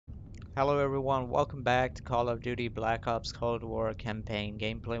Hello everyone, welcome back to Call of Duty Black Ops Cold War campaign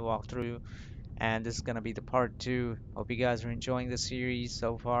gameplay walkthrough, and this is gonna be the part 2. Hope you guys are enjoying the series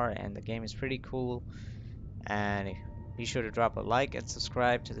so far, and the game is pretty cool, and be sure to drop a like and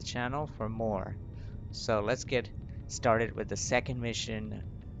subscribe to the channel for more. So let's get started with the second mission.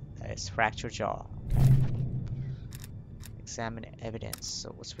 It's Fracture Jaw. Examine evidence.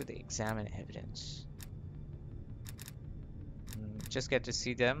 So what's with the examine evidence? Just get to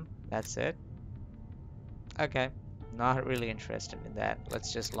see them, that's it. Okay, not really interested in that.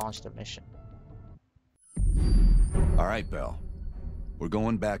 Let's just launch the mission. All right, Bell. We're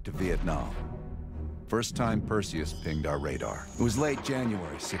going back to Vietnam. First time Perseus pinged our radar. It was late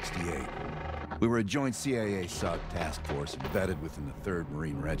January '68. We were a joint CIA SOG task force embedded within the 3rd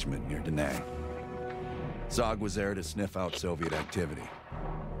Marine Regiment near Da Nang. SOG was there to sniff out Soviet activity.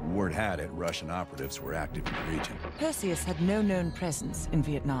 Word had it Russian operatives were active in the region. Perseus had no known presence in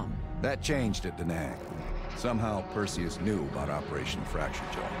Vietnam. That changed at Da Nang. Somehow Perseus knew about Operation Fracture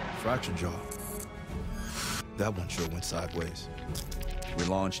Jaw. Fracture Jaw. That one sure went sideways. We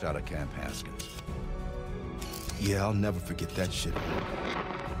launched out of Camp Haskins. Yeah, I'll never forget that shit.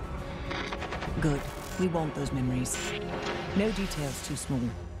 Good. We want those memories. No details too small.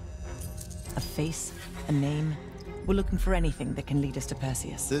 A face, a name. We're looking for anything that can lead us to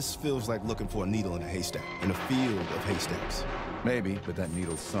Perseus. This feels like looking for a needle in a haystack, in a field of haystacks. Maybe, but that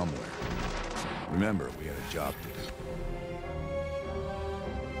needle's somewhere. Remember, we had a job to do.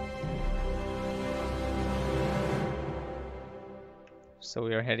 So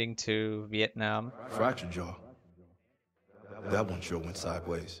we are heading to Vietnam. Fracture Jaw. That one sure went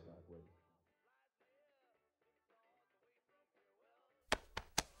sideways.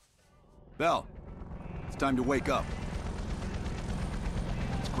 Bell, it's time to wake up.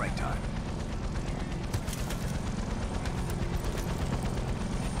 It's break time.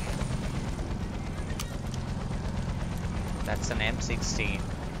 That's an M16.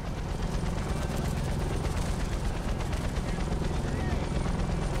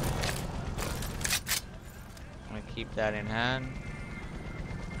 I'm gonna keep that in hand.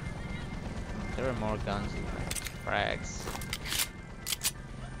 There are more guns in there. Frags.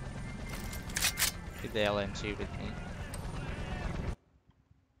 Keep the LMG with me.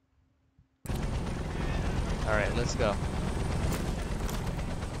 Alright, let's go.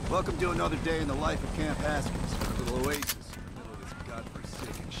 Welcome to another day in the life of Camp Haskins, a little oasis in the middle of this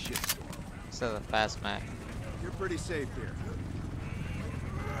godforsaken shitstorm. This is a fast Mac. You're pretty safe here.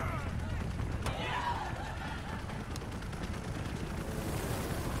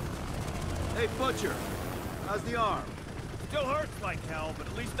 Hey, Butcher, how's the arm? Still hurts like hell, but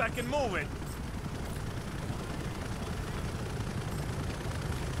at least I can move it.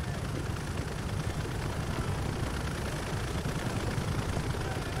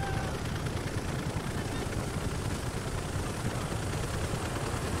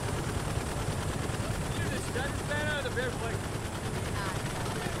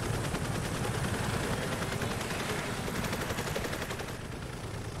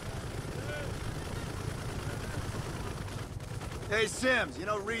 Hey, Sims, you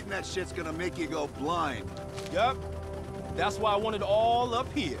know reading that shit's gonna make you go blind. Yup. That's why I want it all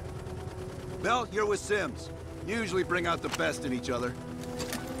up here. Bell, you're with Sims. You usually bring out the best in each other.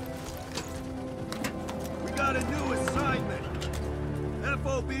 We got a new assignment.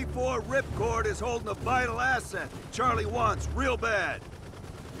 FOB4 Ripcord is holding a vital asset that Charlie wants real bad.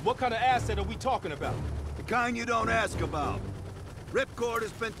 What kind of asset are we talking about? The kind you don't ask about. Ripcord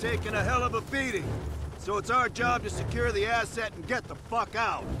has been taking a hell of a beating, so it's our job to secure the asset and get the fuck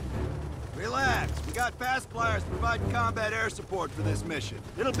out. Relax, we got fast flyers providing combat air support for this mission.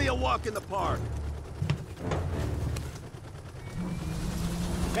 It'll be a walk in the park.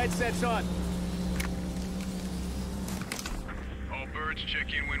 Headsets on. All birds,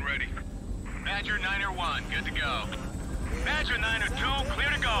 check in when ready. Badger 9-1, good to go. Badger 9-2, clear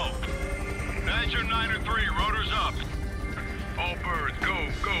to go. Badger 9-3, rotors up. All birds, go,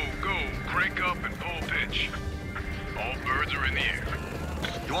 go, go. Crank up and pull pitch. All birds are in the air.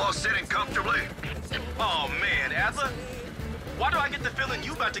 You all sitting comfortably? Oh man, Adler. Why do I get the feeling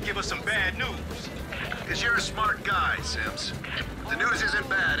you about to give us some bad news? Because you're a smart guy, Sims. The news isn't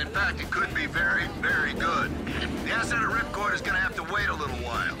bad. In fact, it could be very, very good. The asset at Ripcord is gonna have to wait a little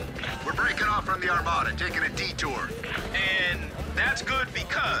while. We're breaking off from the Armada, taking a detour. And that's good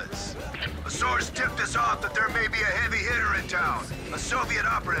because... A source tipped us off that there may be a heavy hitter in town. A Soviet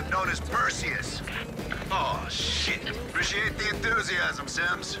operative known as Perseus. Oh, shit. Appreciate the enthusiasm,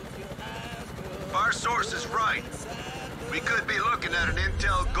 Sims. If our source is right, we could be looking at an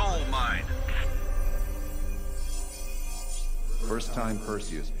intel gold mine. First time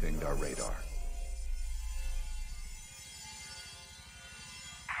Perseus pinged our radar.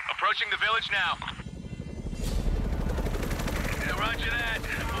 Approaching the village now. Yeah, roger that.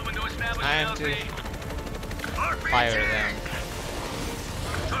 Moving to establish Time to LZ. fire them.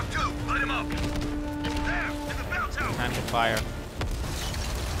 Talk two, light him up. There, in the bell tower. Time to fire.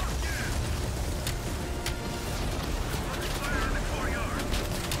 Fire in the courtyard.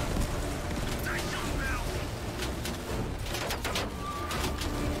 Nice shot, Bell.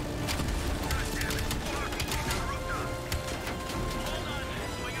 God damn it. RPG on the rooftop. Hold on,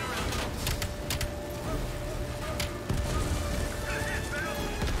 swing it around. Good hit, Bell.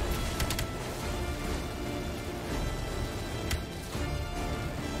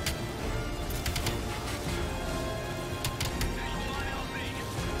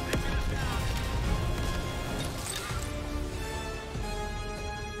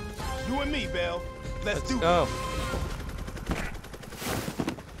 You and me, Bell. Let's do Go.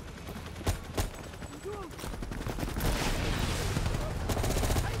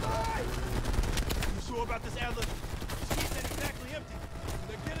 You sure about this, Adler? This keep ain't exactly empty.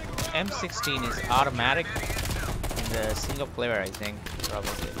 They're getting around. M16 is automatic in the single player, I think,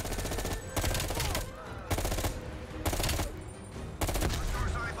 probably.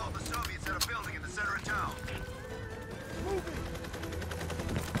 Stores eyeball the Soviets at a building in the center of town. Moving.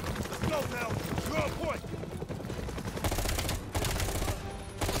 Let's go, Bell. You're on point.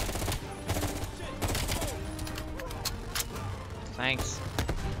 Thanks.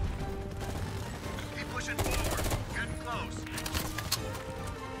 Keep pushing forward. Getting close.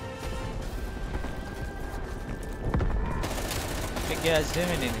 What you guys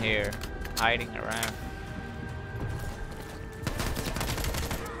doing in here? Hiding around.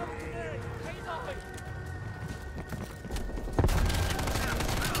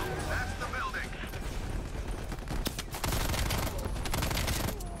 That's the building.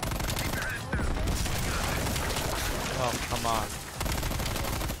 Keep your heads down. Oh, come on.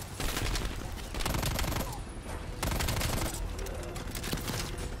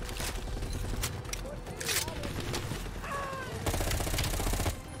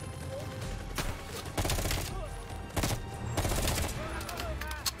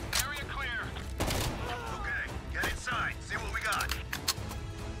 Area clear. Okay, get inside. See what we got.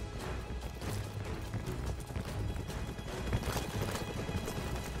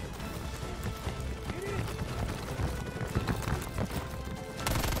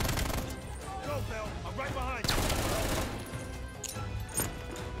 Go, Bell. I'm right behind you.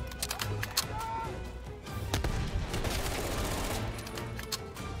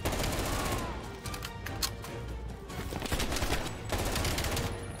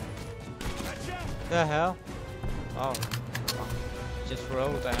 Gotcha. The hell? Oh. Just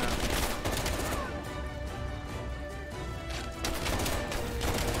roll down.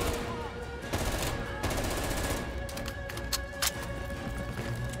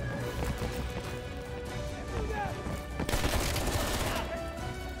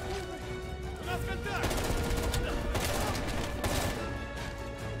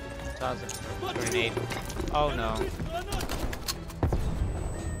 Toss a grenade. Oh no.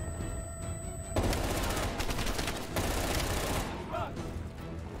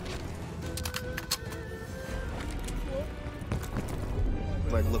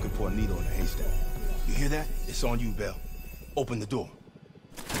 Like looking for a needle in a haystack. You hear that? It's on you, Bell. Open the door.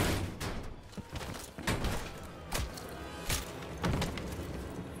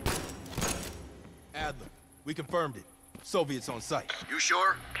 Adler, we confirmed it. Soviets on site. You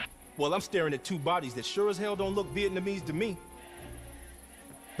sure? Well, I'm staring at two bodies that sure as hell don't look Vietnamese to me.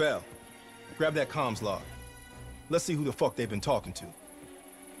 Bell, grab that comms log. Let's see who the fuck they've been talking to.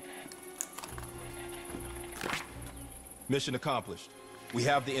 Mission accomplished. We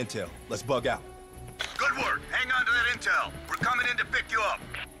have the intel. Let's bug out. Good work. Hang on to that intel. We're coming in to pick you up.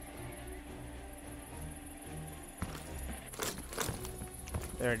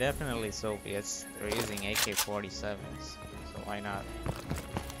 They're definitely Soviets. They're using AK-47s, so why not?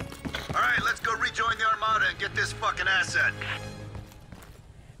 All right, let's go rejoin the Armada and get this fucking asset.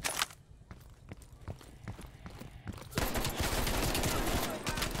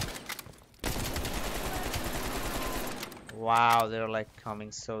 Wow, they're like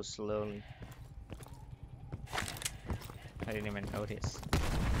coming so slowly. I didn't even notice.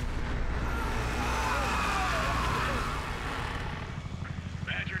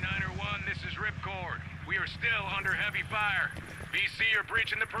 Badger 901, this is Ripcord. We are still under heavy fire. BC are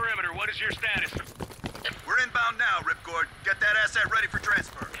breaching the perimeter. What is your status? We're inbound now, Ripcord. Get that asset ready for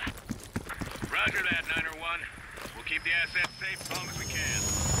transfer. Roger that, 901. We'll keep the asset safe as long as we can.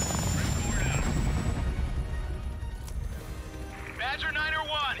 Ripcord out. Badger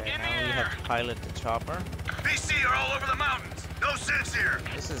 901, Okay, in the now we air. have to pilot the chopper. BC are all over the mountains. No sense here.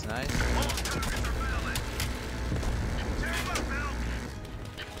 This is nice. All targets are valid. Tear 'em up, Bill.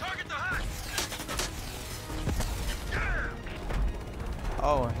 Target the hut. Yeah.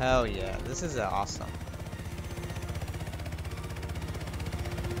 Oh, hell yeah. This is awesome.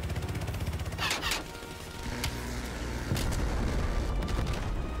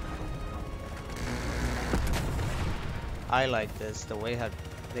 I like this, the way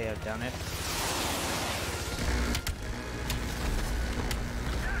they have done it.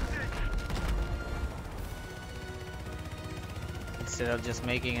 Instead of just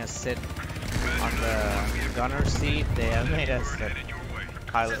making us sit on the gunner seat, they have made us the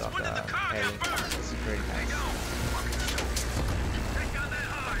pilot of the heli. This is pretty nice. Take down that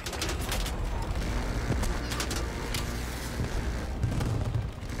high.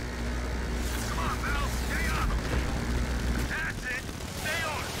 Come on, Bill. Stay on them. That's it. Stay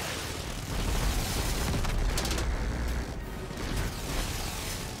on it.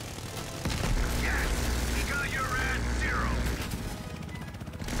 Yes. You got your ad 0.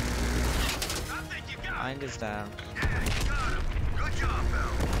 I think you got it. Mine is down. Yeah, you got him. Good job,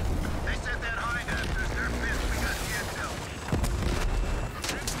 Bill. They said that hind after their fifth. We got the intel.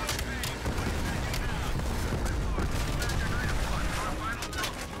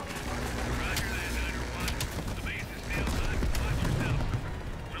 Roger that, 901. The base is still hot. Watch yourself.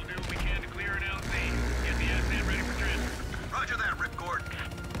 We'll do what we can to clear an LZ. Get the asset ready for transfer. Roger that, Ripcord.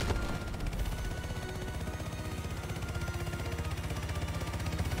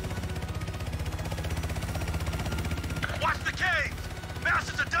 Watch the caves!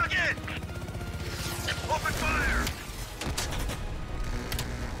 Mouses are dug in! Open fire!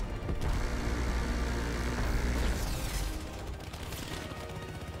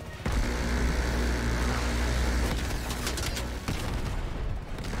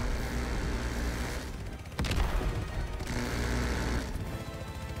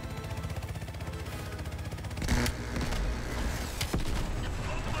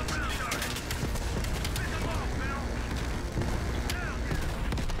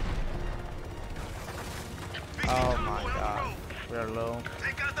 Oh my god. We're low.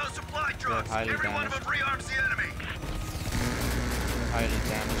 Take out those supply trucks! highly Every one of them damaged. rearms the enemy! We're highly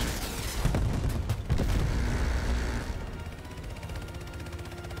damaged.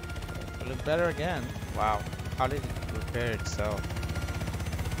 It look better again. Wow. How did it repair itself?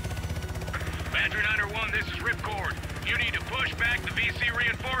 Badger 901, this is Ripcord. You need to push back the VC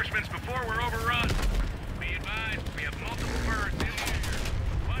reinforcements before we're overrun. Be advised, we have multiple birds in the air.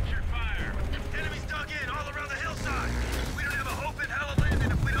 Watch your fire. Enemies dug in all around the hillside! We don't have a hope in hell of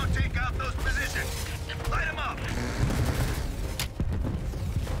landing if we don't take out those positions! Light them up!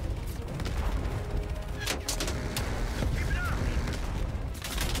 Keep it up!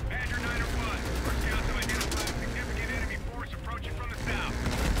 Badger 901, we're scouts have identified a significant enemy force approaching from the south.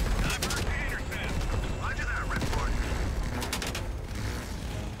 Divert to intercept. Roger that, Ripcord.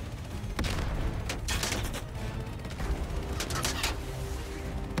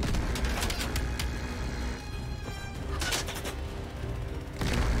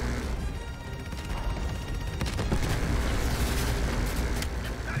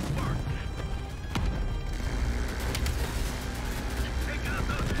 Nice work. Take out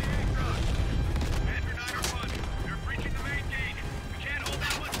those AA trucks. Badger 901, they're breaching the main gate. We can't hold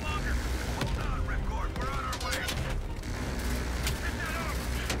out much longer. Hold on, Ripcord. We're on our way. Hit that up.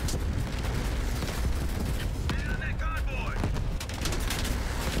 Get in on that convoy.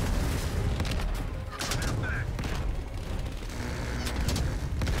 Come back.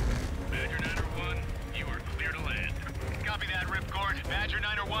 Badger 901, you are clear to land. Copy that, Ripcord. Badger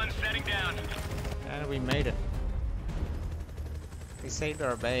 901 setting down. And we made it. We saved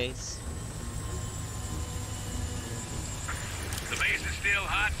our base. The base is still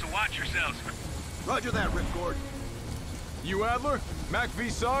hot, so watch yourselves. Roger that, Ripcord. You Adler? Mac V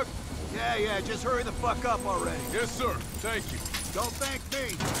SOG? Yeah, just hurry the fuck up already. Yes, sir. Thank you. Don't thank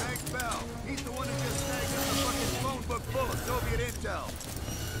me. Thank Bell. He's the one who just snagged us a fucking phone book full of Soviet intel.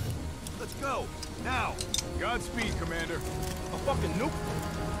 Let's go. Now. Godspeed, Commander. A fucking nuke?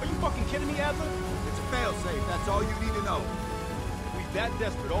 Are you fucking kidding me, Adler? It's a failsafe. That's all you need to know. We that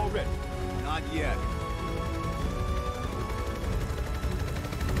desperate already. Not yet.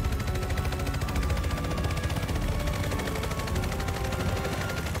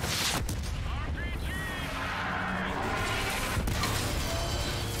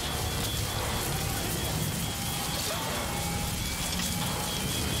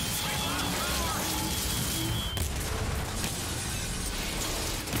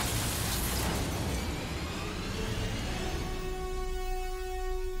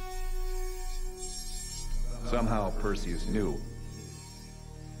 Somehow Perseus knew.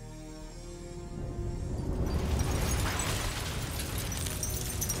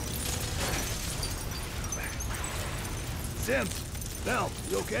 Sims, Bell,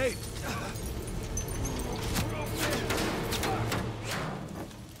 you okay?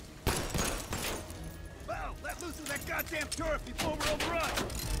 Bell, let loose of that goddamn turret before we're overrun!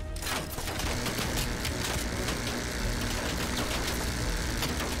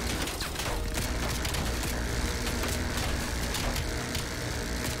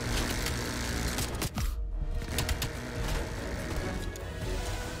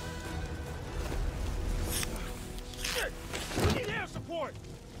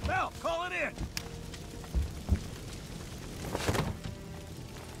 Bell, call it in!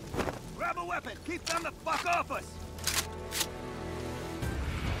 Grab a weapon! Keep them the fuck off us!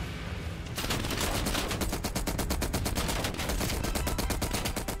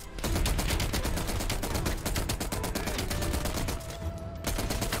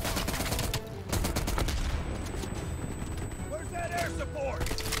 Where's that air support?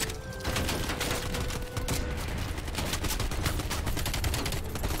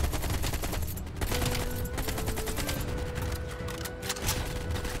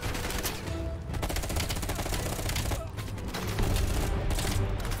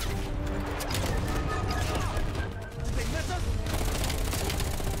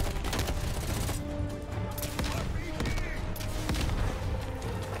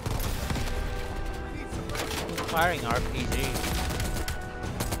 Firing RPG.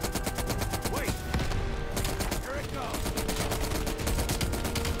 Wait! Here it goes!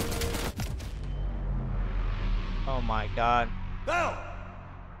 Oh my god. Bell!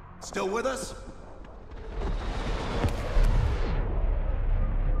 Still with us?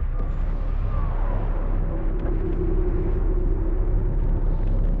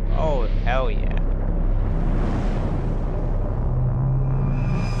 Oh, hell yeah.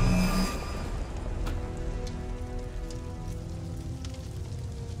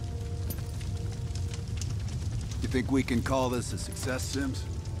 You think we can call this a success, Sims?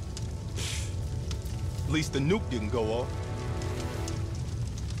 At least the nuke didn't go off.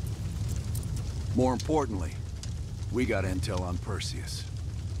 More importantly, we got intel on Perseus.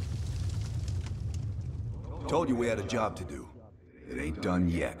 Told you we had a job to do. It ain't done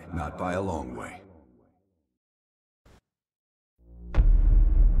yet, not by a long way.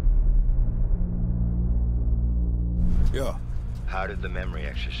 Yeah. How did the memory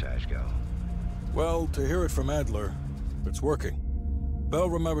exercise go? Well, to hear it from Adler, it's working. Bell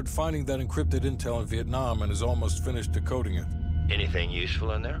remembered finding that encrypted intel in Vietnam and is almost finished decoding it. Anything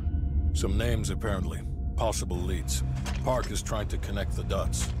useful in there? Some names, apparently. Possible leads. Park is trying to connect the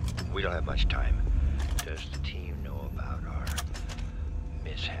dots. We don't have much time. Does the team know about our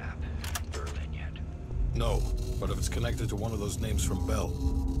mishap in Berlin yet? No, but if it's connected to one of those names from Bell,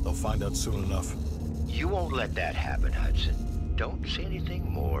 they'll find out soon enough. You won't let that happen, Hudson. Don't say anything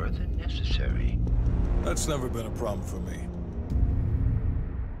more than necessary. That's never been a problem for me.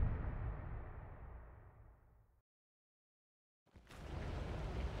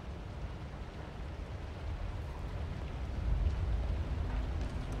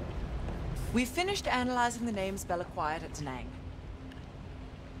 We've finished analyzing the names Bell acquired at Da Nang.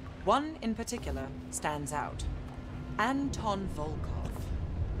 One in particular stands out. Anton Volkov.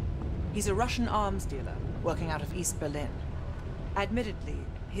 He's a Russian arms dealer working out of East Berlin. Admittedly,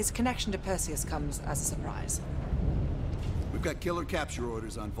 his connection to Perseus comes as a surprise. We've got killer capture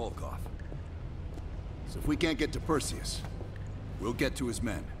orders on Volkov. So if we can't get to Perseus, we'll get to his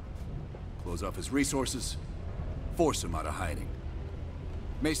men. Close off his resources, force him out of hiding.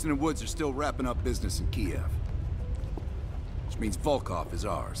 Mason and Woods are still wrapping up business in Kiev. Which means Volkov is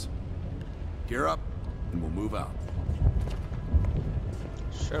ours. Gear up, and we'll move out.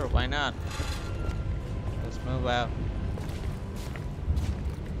 Sure, why not? Let's move out.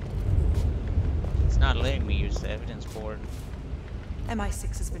 It's not letting me use the evidence board.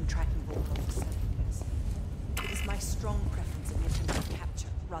 MI6 has been tracking Volkov for 7 years. It is my strong preference in the attempt to capture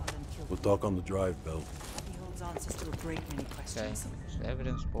rather than kill. We'll talk on the drive, Bell. He holds answers to a great many Okay, questions. so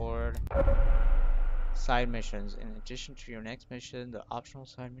evidence board. Side missions. In addition to your next mission, the optional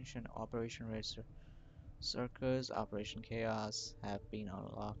side mission, Operation Red Circus, Operation Chaos, have been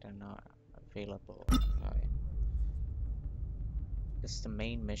unlocked and not available. Okay. This is the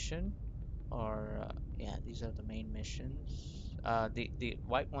main mission, or yeah, these are the main missions. The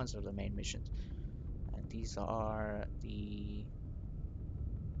white ones are the main missions, and these are the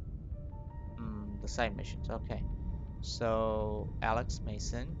side missions. Okay, so Alex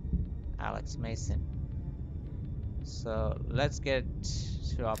Mason. So let's get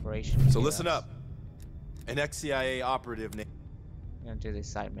to Operation So Chaos. listen up. An ex-CIA operative named... I'm gonna do this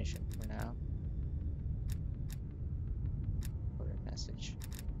side mission for now. Put a message.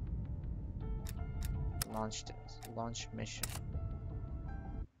 Launch mission.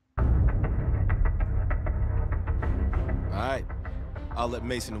 All right. I'll let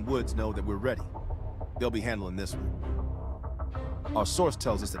Mason and Woods know that we're ready. They'll be handling this one. Our source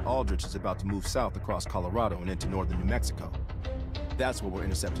tells us that Aldrich is about to move south across Colorado and into northern New Mexico. That's where we'll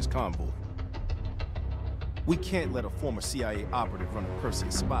intercept his convoy. We can't let a former CIA operative run a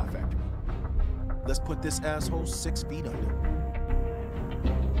Perseus spy factory. Let's put this asshole 6 feet under.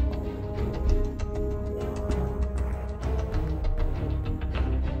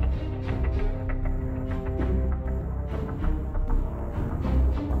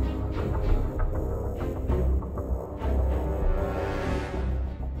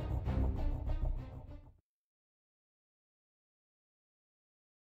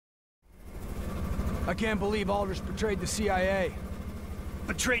 I can't believe Aldrich betrayed the CIA.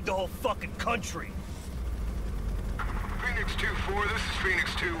 Betrayed the whole fucking country. Phoenix 2-4, this is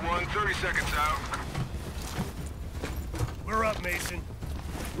Phoenix 2-1, 30 seconds out. We're up, Mason.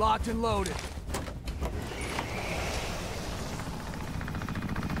 Locked and loaded.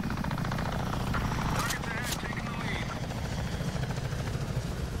 Targets ahead, taking the lead.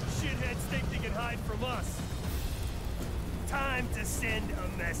 Shitheads think they can hide from us. Time to send a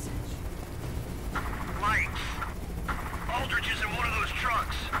message. Lights. Aldrich is in one of those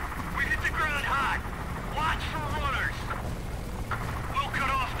trucks. We hit the ground hot. Watch for runners. We'll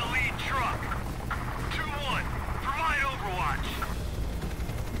cut off the lead truck. 2-1. Provide overwatch.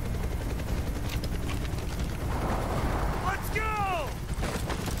 Let's go!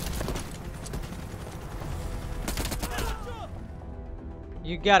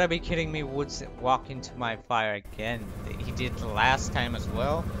 You gotta be kidding me, Woods walk into my fire again. He did the last time as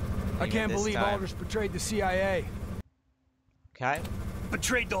well. I can't believe Aldrich betrayed the CIA. Okay.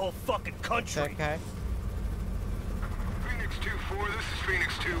 Betrayed the whole fucking country. Okay. Phoenix 2-4, this is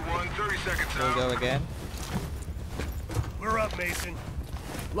Phoenix 2-1, 30 seconds Here we out. go again. We're up, Mason.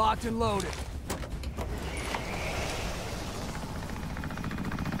 Locked and loaded.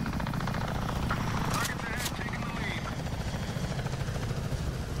 Targets ahead, taking the lead.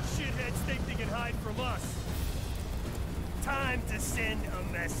 Shitheads think they can hide from us. Time to send a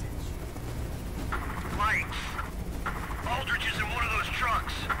message. Lights. Aldrich is in one of those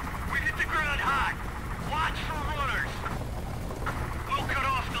trucks. We hit the ground hot. Watch for runners. We'll cut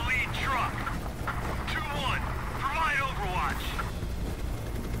off the lead truck. 2-1. Provide overwatch.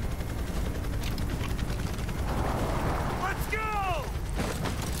 Let's go!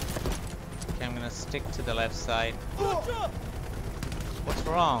 Okay, I'm gonna stick to the left side. What's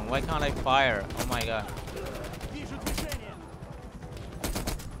wrong? Why can't I fire? Oh my god.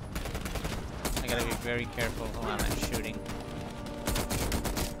 I gotta be very careful who I'm shooting.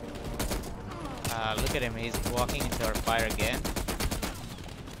 Look at him, he's walking into our fire again.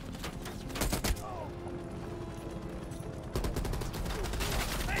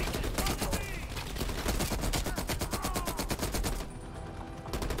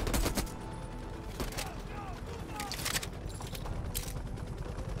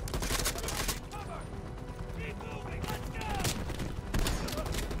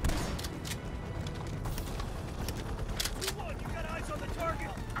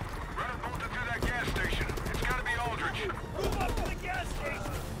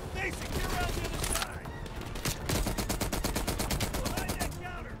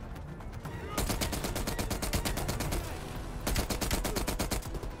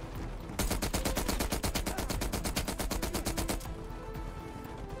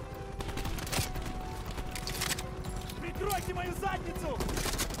 Прикройте мою задницу!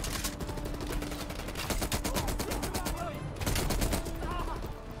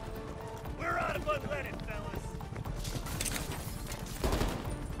 We're out of unleaded, fellas.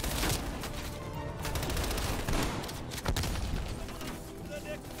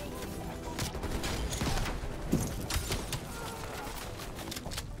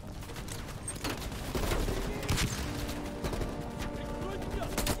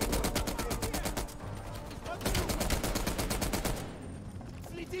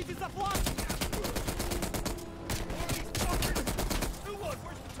 Следите за флангом! Where's the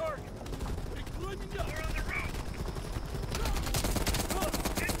target? Прикрой меня! We're on the road!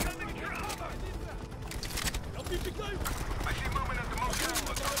 Incoming drone! I see movement at the motel.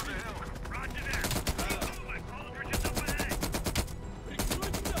 Let's over the hill. Roger that. Keep moving. Aldrich is up ahead.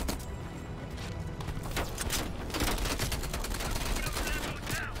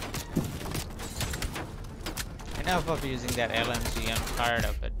 Enough of using that LMG, I'm tired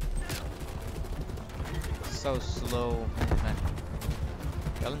of it. so slow movement.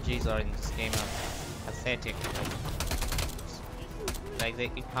 LMGs are in this game pathetic. Like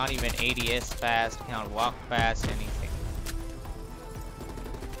you can't even ADS fast, you can't walk fast, anything.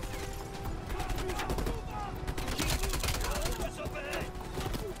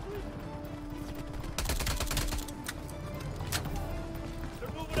 They're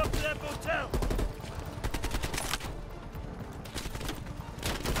moving up to that motel.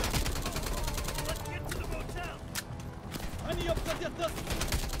 Let's get to the motel.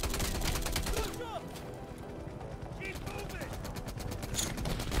 Keep moving.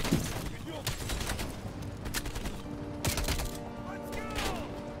 Let's go.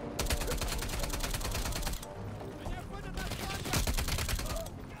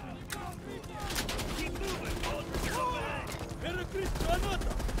 Keep moving. Aldrich is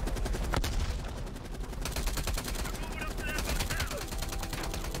up ahead. They're moving up to that motel.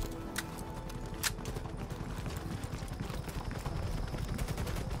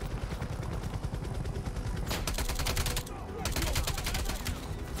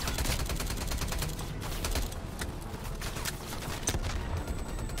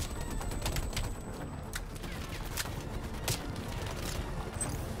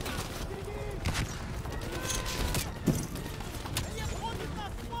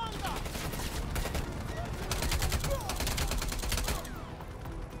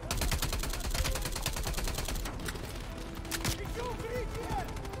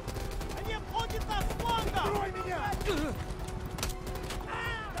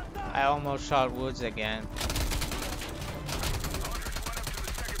 I almost shot Woods again.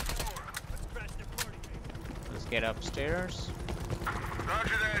 Let's get upstairs.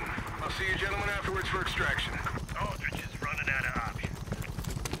 Roger then. I'll see you gentlemen afterwards for extraction. Aldrich is running out of options.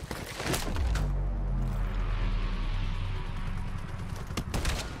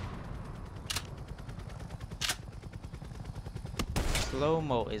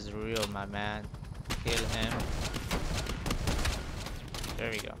 Slow-mo is real, my man. Kill him.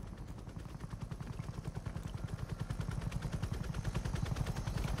 There we go.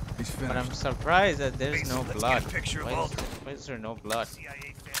 He's But finished. I'm surprised that there's Mason, no let's blood. get a picture of Why is, Aldrich. why is there no blood CIA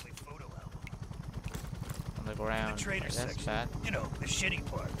family photo album. on the The ground? trader That's section. bad. You know, the shitty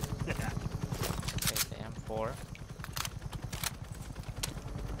part. Okay, the M4.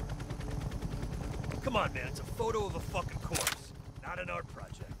 Come on, man. It's a photo of a fucking corpse, not an art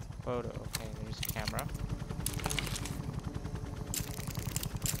project. Photo. Okay, there's a camera.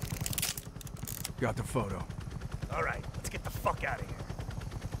 Got the photo. All right, let's get the fuck out of here.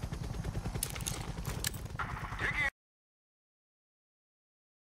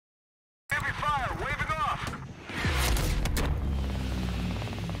 Heavy fire, waving off.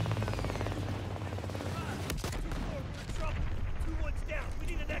 We're in trouble. 2-1's down. We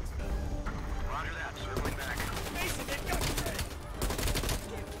need an exfil. Roger that, circling back. Mason, they've got you ready.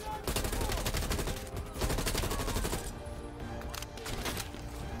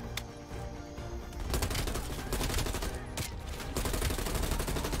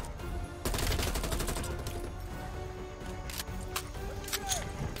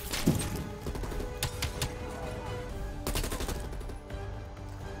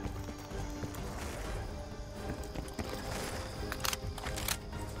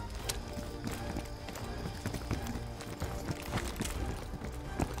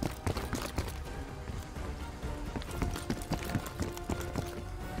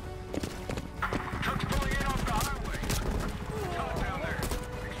 Trucks pulling in off the highway. Top down there.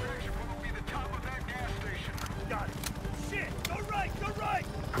 Extraction point will be the top of that gas station. Got it. Shit! Go right! Go right!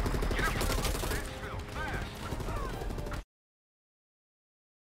 Get up to the left of Hitsville, fast.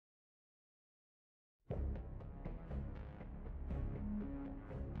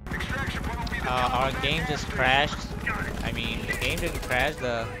 Extraction point will be the top Our of that game gas just station. crashed. Got it. I mean, the game didn't crash.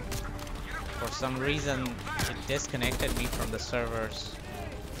 For some reason, it disconnected me from the servers.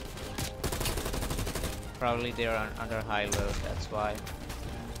 Probably they're under high load. That's why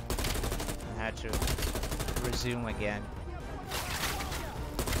I had to resume again.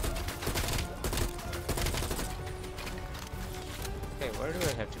 Okay, where do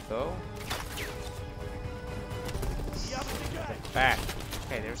I have to go? Back.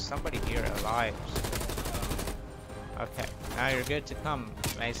 Okay, there's somebody here alive. Okay, now you're good to come,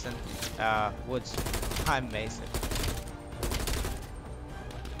 Mason. Woods. I'm Mason.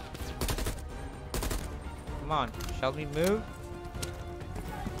 Come on, shall we move?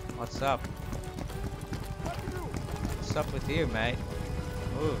 What's up? What's up with you, mate?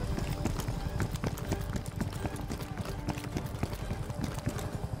 Move.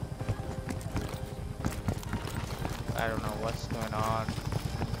 I don't know what's going on.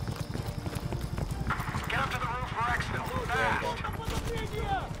 Get up to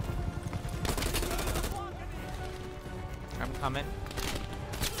coming.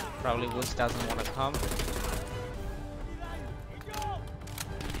 Probably Woods doesn't want to come.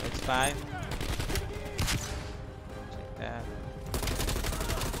 It's fine. Take that.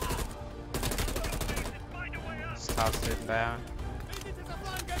 Toss it down.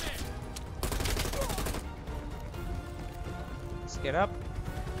 Let's get up.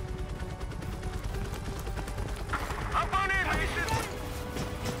 Up on in, Mason!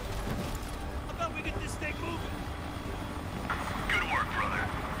 How about we get this thing moving? Good work, brother.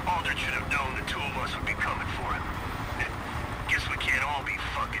 Aldrich should have known the two of us would be coming for him. Guess we can't all be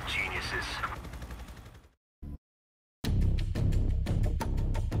fucking geniuses.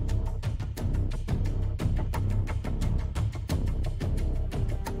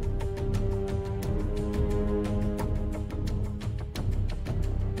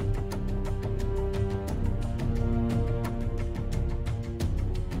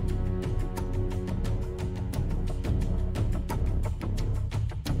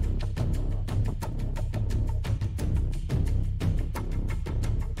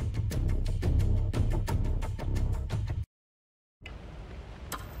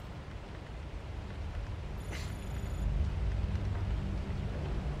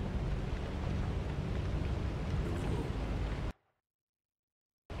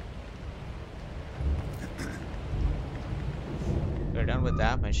 We're done with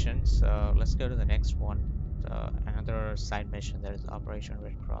that mission, so let's go to the next one. Another side mission, that is Operation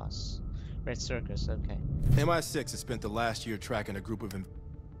Red Cross. Red Circus, okay. MI6 has spent the last year tracking a group of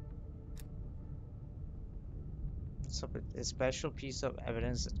So a special piece of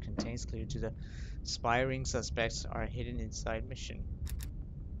evidence that contains clue to the aspiring suspects are hidden inside mission.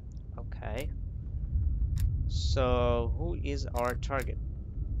 Okay. So who is our target?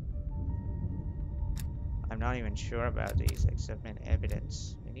 I'm not even sure about these except in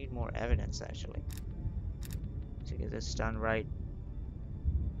evidence. We need more evidence actually to get this done right.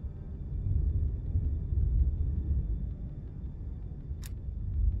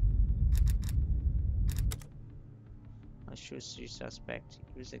 Let's choose the suspect.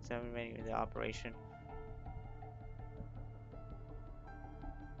 Use examine menu in the operation.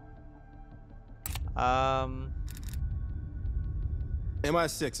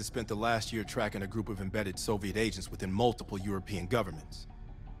 MI6 has spent the last year tracking a group of embedded Soviet agents within multiple European governments.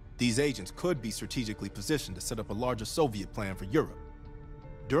 These agents could be strategically positioned to set up a larger Soviet plan for Europe.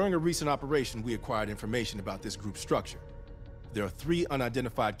 During a recent operation, we acquired information about this group's structure. There are 3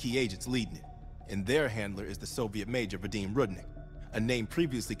 unidentified key agents leading it, and their handler is the Soviet Major Vadim Rudnik, a name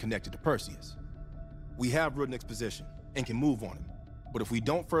previously connected to Perseus. We have Rudnik's position and can move on him, but if we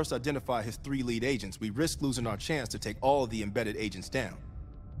don't first identify his 3 lead agents, we risk losing our chance to take all of the embedded agents down.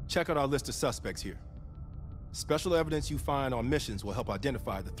 Check out our list of suspects here. Special evidence you find on missions will help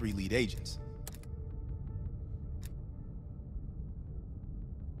identify the 3 lead agents.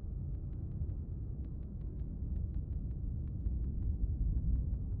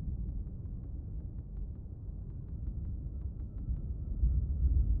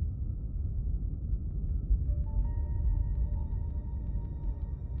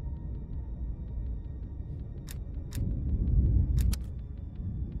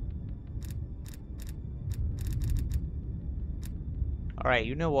 Alright,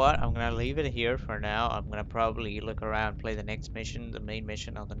 you know what? I'm gonna leave it here for now. I'm gonna probably look around, play the next mission, the main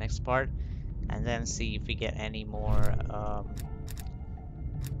mission on the next part, and then see if we get any more,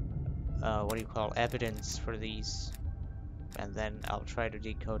 what do you call, evidence for these. And then I'll try to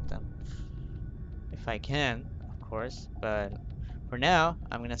decode them. If I can, of course. But for now,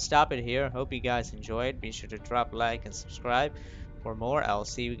 I'm gonna stop it here. Hope you guys enjoyed. Be sure to drop a like and subscribe for more. I'll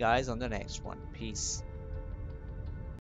see you guys on the next one. Peace.